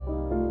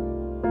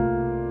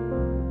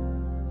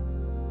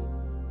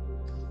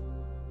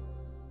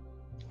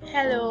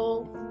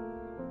Hello,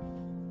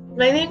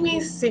 my name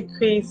is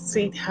Secret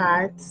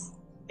Sweetheart,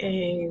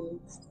 and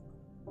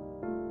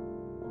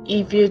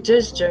if you're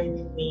just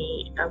joining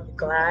me, I'm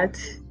glad.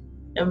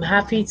 I'm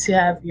happy to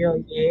have you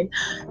on here.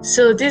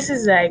 So this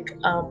is like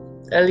a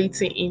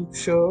little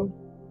intro.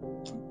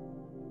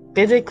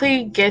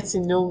 Basically, get to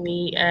know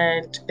me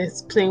and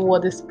explain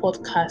what this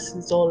podcast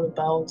is all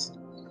about.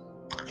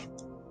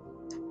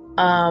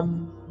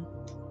 Um,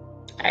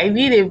 I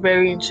read a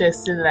very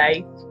interesting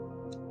life.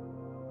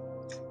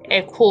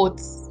 A quote,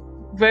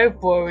 very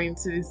boring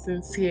to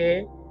listen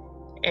to,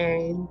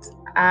 and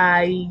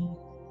I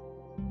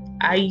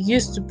I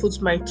used to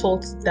put my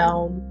thoughts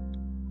down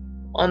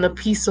on a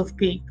piece of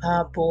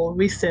paper, but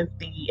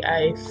recently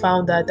I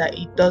found out that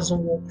it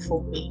doesn't work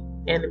for me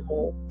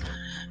anymore.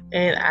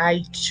 And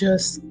I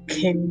just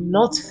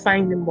cannot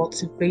find the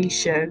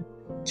motivation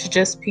to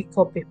just pick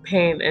up a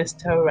pen and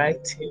start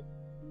writing.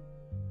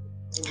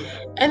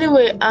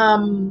 Anyway,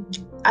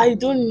 I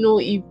don't know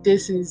if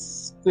this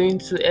is going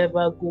to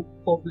ever go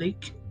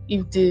public,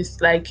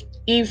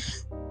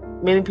 if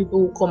many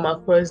people will come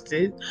across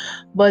this,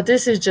 but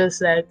this is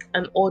just like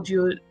an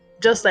audio,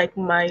 just like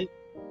my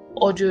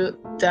audio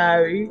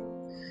diary.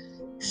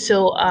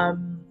 So I'll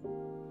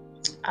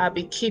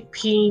be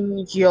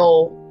keeping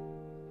your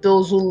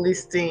those who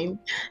listen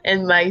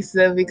and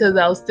myself, because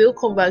I'll still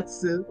come back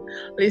to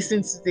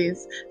listen to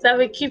this. So I'll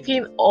be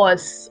keeping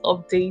us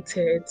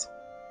updated.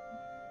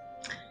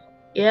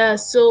 Yeah,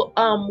 so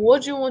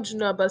what do you want to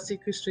know about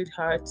Secret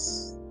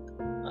Sweethearts?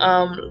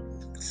 Um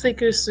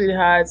Secret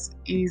Sweethearts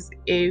is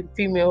a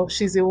female,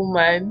 she's a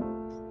woman,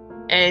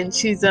 and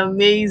she's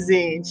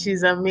amazing.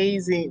 She's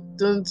amazing.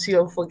 Don't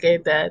you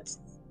forget that.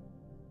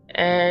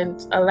 And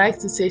I like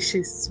to say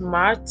she's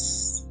smart.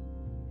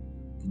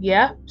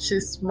 Yeah,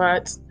 she's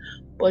smart,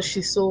 but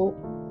she's so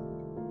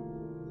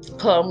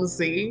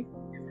clumsy.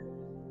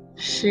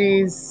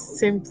 She's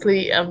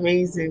simply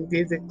amazing,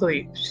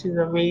 basically. She's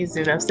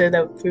amazing. I've said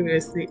that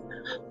previously,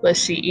 but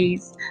she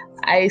is.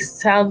 I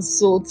sound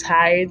so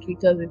tired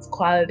because it's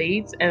quite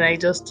late and I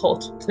just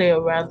thought to play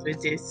around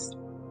with this.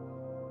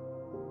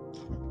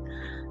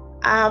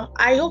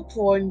 I hope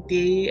one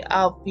day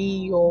I'll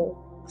be your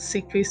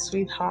secret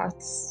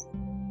sweetheart.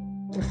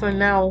 But for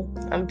now,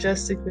 I'm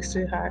just secret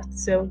sweetheart.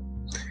 So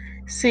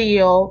see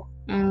y'all.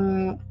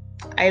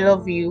 I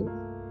love you.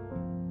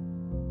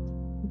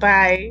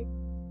 Bye.